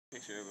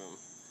Picture of him.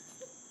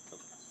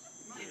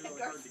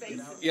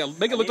 Yeah,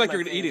 make it look like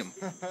you're going to eat him.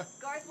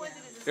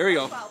 There we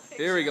go.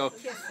 There we go.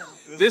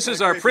 This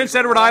is our Prince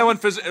Edward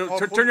Island.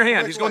 Turn your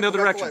hand. He's going the other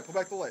direction. Pull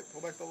back the light.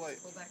 Pull back the light.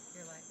 Pull back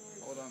your light.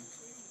 Hold on.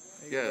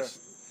 Yes.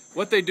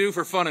 What they do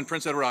for fun in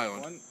Prince Edward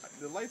Island.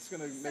 The light's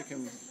going to make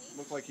him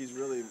look like he's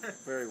really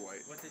very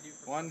white.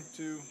 One,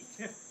 two.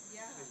 That's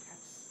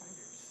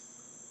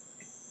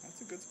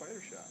a good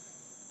spider shot.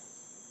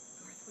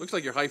 Looks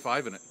like you're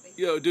high-fiving it.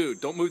 Yo, dude,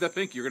 don't move that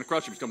pinky. You're going to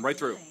crush him. He's coming right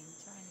through.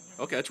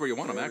 Okay, that's where you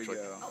want him, actually.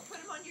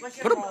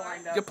 Put him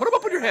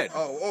up on your head.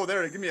 Oh,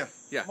 there. Give me a...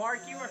 Yeah. Mark,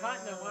 you were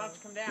hunting him. Why don't you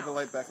come down? Get the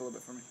light back a little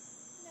bit for me.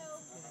 No.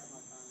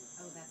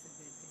 Oh, that's a good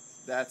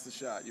picture. That's the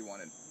shot you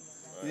wanted.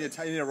 You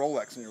need a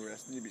Rolex on your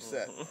wrist, and you'd be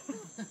set.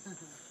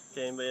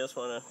 Okay, anybody else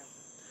want to?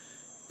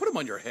 Put him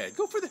on your head.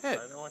 Go for the head.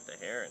 I don't want the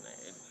hair in the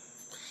head.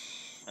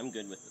 I'm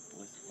good with the...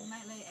 You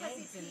might lay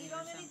eggs in it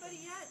or something.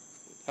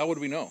 How would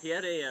we know? He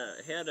had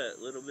a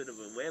little bit of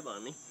a web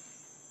on me.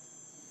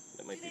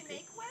 That might Do be they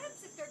make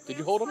webs if they're Did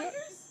you hold him yet?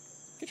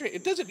 Get your hand.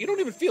 It doesn't. You don't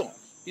even feel him.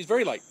 He's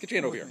very light. Get your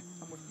hand over here.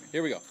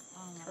 Here we go.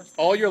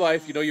 All your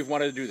life, you know you've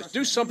wanted to do this.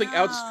 Do something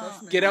else.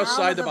 Get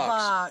outside the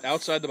box.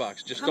 Outside the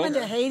box. Just Coming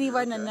don't. to Haiti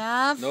wasn't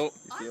enough. Nope.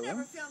 I've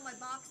never found my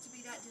box to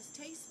be that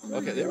distasteful.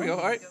 Okay, there we go.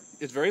 All right.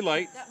 It's very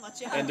light, That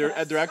much and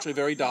they're actually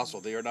very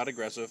docile. They are not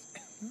aggressive.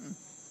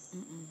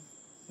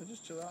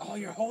 Just chill out. Oh,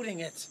 you're holding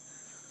it.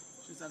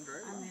 She's done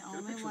very well.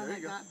 I'm the only one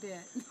that got bit.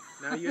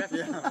 Now you have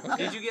to.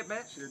 Did you get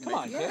bit? Come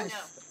on, Yes. kid. No.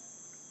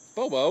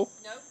 Bobo.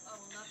 Nope, I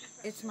will not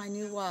be It's my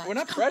new watch. We're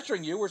not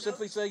pressuring you. We're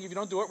simply saying if you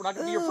don't do it, we're not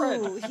going to be your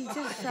friend. Ooh, he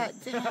just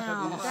sat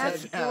down.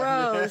 That's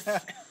gross. I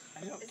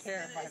don't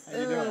care if I. How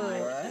you doing? Ooh, You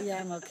all right? yeah,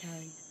 I'm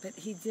okay. But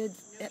he did.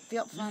 It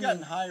felt You've funny.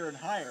 gotten higher and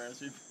higher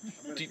as you.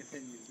 Do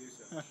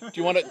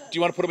you want to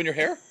put him in your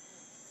hair?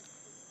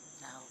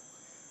 No.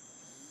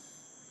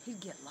 He'd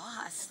get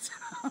lost.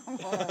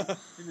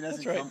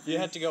 That's right. You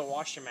had to go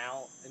wash him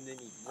out, and then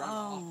you run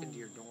off into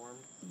your dorm.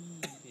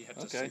 You have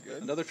to Okay.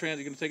 good. Another trans.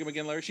 You going to take him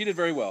again, Larry? She did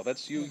very well.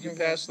 That's you. You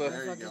passed the.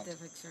 There you go.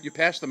 You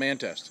passed the man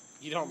test.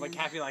 You don't look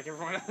happy like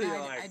everyone else. No, You're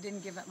I like,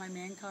 didn't give up my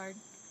man card.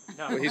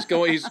 no. Well, he's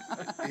going.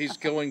 He's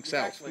going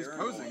south. He's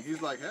posing.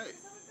 He's like, hey.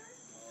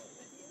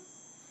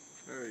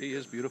 He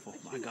is beautiful.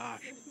 My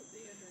gosh.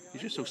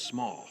 He's just so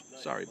small.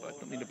 Sorry, bud.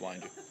 Don't mean to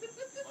blind you.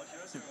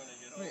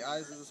 How many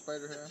eyes does a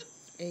spider have?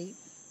 8.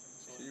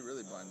 So you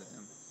really blinded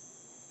him.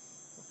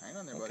 Well, hang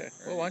on there, buddy. Okay.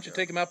 Well, why don't you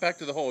take him out back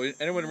to the hole?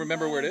 Anyone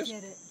remember where it is?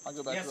 I'll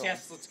go back to the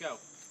Yes, let's go.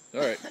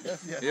 All right.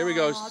 Yes, yes. Here we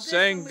go.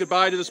 Saying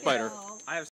goodbye to the spider.